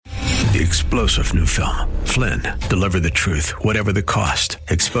The explosive new film, Flynn, deliver the truth, whatever the cost,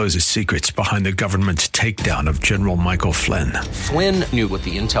 exposes secrets behind the government's takedown of General Michael Flynn. Flynn knew what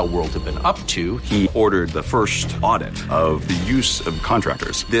the intel world had been up to. He ordered the first audit of the use of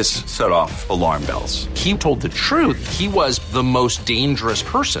contractors. This set off alarm bells. He told the truth. He was the most dangerous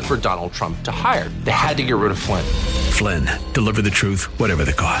person for Donald Trump to hire. They had to get rid of Flynn. Flynn, deliver the truth, whatever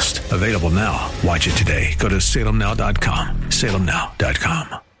the cost. Available now. Watch it today. Go to salemnow.com.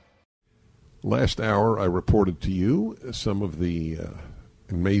 salemnow.com. Last hour, I reported to you some of the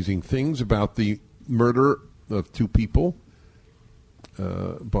amazing things about the murder of two people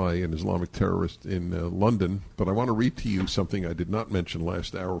by an Islamic terrorist in London. But I want to read to you something I did not mention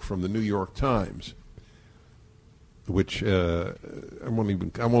last hour from the New York Times, which I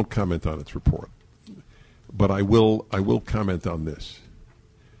won't comment on its report, but I will comment on this.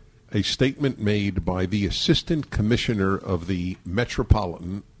 A statement made by the Assistant Commissioner of the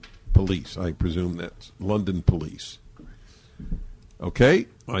Metropolitan Police. I presume that's London Police. Okay,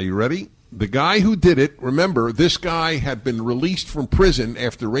 are you ready? The guy who did it, remember, this guy had been released from prison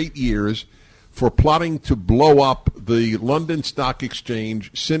after 8 years for plotting to blow up the London Stock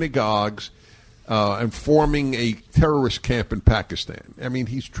Exchange, synagogues, and forming a terrorist camp in Pakistan. I mean,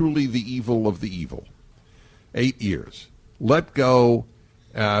 he's truly the evil of the evil. 8 years. Let go.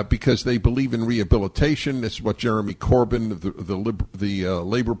 Because they believe in rehabilitation. This is what Jeremy Corbyn, the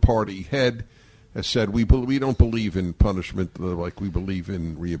Labour Party head, has said. We don't believe in punishment like we believe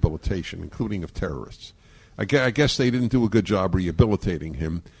in rehabilitation, including of terrorists. I guess they didn't do a good job rehabilitating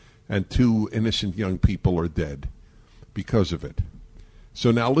him, and two innocent young people are dead because of it.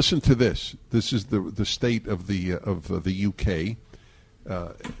 So now listen to this. This is the state of the UK,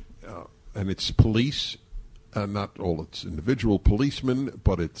 and its police. Not all its individual policemen,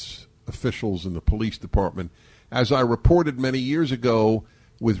 but its officials in the police department. As I reported many years ago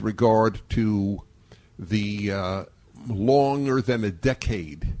with regard to the longer than a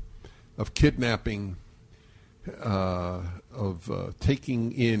decade of kidnapping, of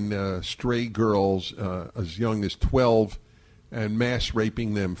taking in stray girls as young as 12 and mass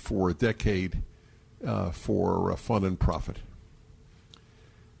raping them for a decade for fun and profit.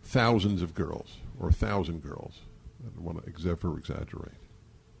 Thousands of girls. Or 1,000 girls. I don't want to ever exaggerate.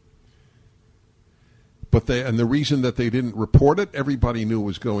 But the reason that they didn't report it, everybody knew it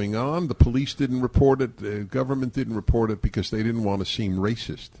was going on. The police didn't report it. The government didn't report it because they didn't want to seem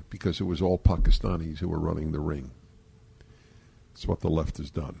racist, because it was all Pakistanis who were running the ring. That's what the left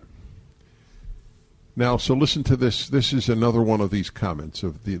has done. Now, so listen to this. This is another one of these comments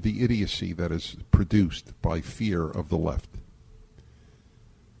of the idiocy that is produced by fear of the left.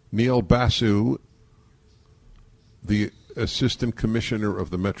 Neil Basu, the Assistant Commissioner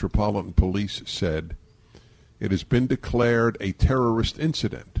of the Metropolitan Police, said, "It has been declared a terrorist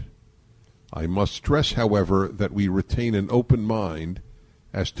incident. I must stress, however, that we retain an open mind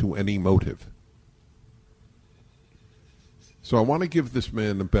as to any motive." So I want to give this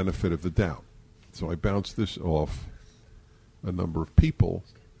man the benefit of the doubt. So I bounced this off a number of people.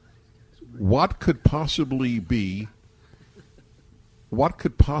 What could possibly be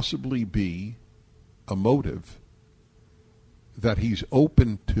a motive that he's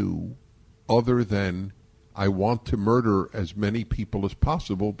open to other than, I want to murder as many people as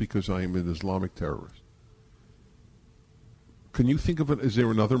possible because I am an Islamic terrorist? Can you think of it? Is there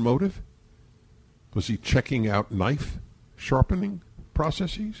another motive? Was he checking out knife sharpening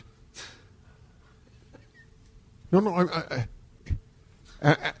processes? No.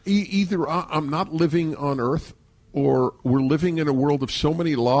 Either I'm not living on Earth, or we're living in a world of so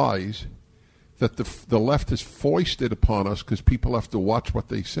many lies that the left has foisted upon us because people have to watch what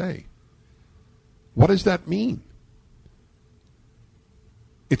they say. What does that mean?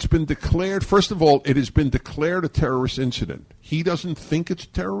 It's been declared, first of all, it has been declared a terrorist incident. He doesn't think it's a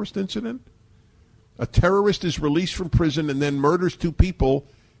terrorist incident? A terrorist is released from prison and then murders two people,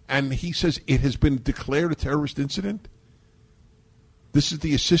 and he says it has been declared a terrorist incident? This is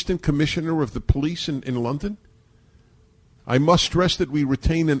the Assistant Commissioner of the Police in London? I must stress that we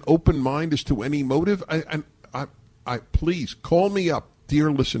retain an open mind as to any motive. Please, call me up.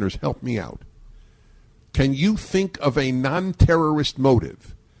 Dear listeners, help me out. Can you think of a non-terrorist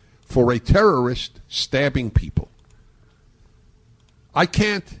motive for a terrorist stabbing people? I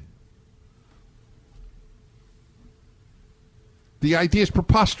can't. The idea is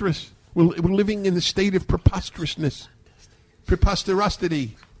preposterous. We're living in the state of preposterousness.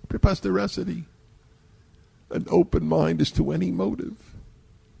 Preposterosity. An open mind as to any motive.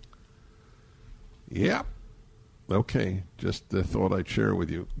 Yeah. Okay. Just thought I'd share with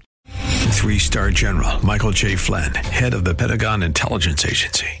you. 3-star general Michael J. Flynn, head of the Pentagon Intelligence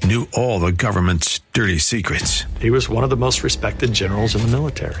Agency, knew all the government's dirty secrets. He was one of the most respected generals in the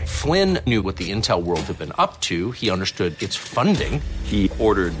military. Flynn knew what the intel world had been up to. He understood its funding. He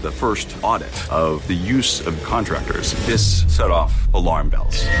ordered the first audit of the use of contractors. This set off alarm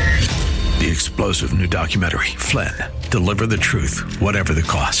bells. The explosive new documentary, Flynn, Deliver the Truth, Whatever the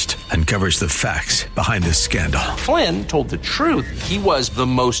Cost, uncovers the facts behind this scandal. Flynn told the truth. He was the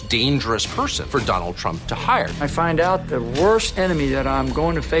most dangerous person for Donald Trump to hire. I find out the worst enemy that I'm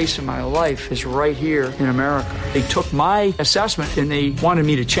going to face in my life is right here in America. They took my assessment and they wanted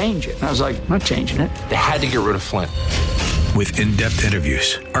me to change it. And I was like, I'm not changing it. They had to get rid of Flynn. With in-depth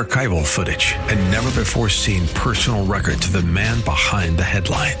interviews, archival footage, and never-before-seen personal records of the man behind the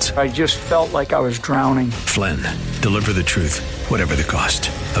headlines. I just felt like I was drowning. Flynn, Deliver the Truth, Whatever the Cost.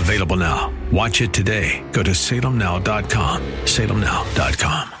 Available now. Watch it today. Go to salemnow.com.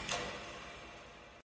 salemnow.com.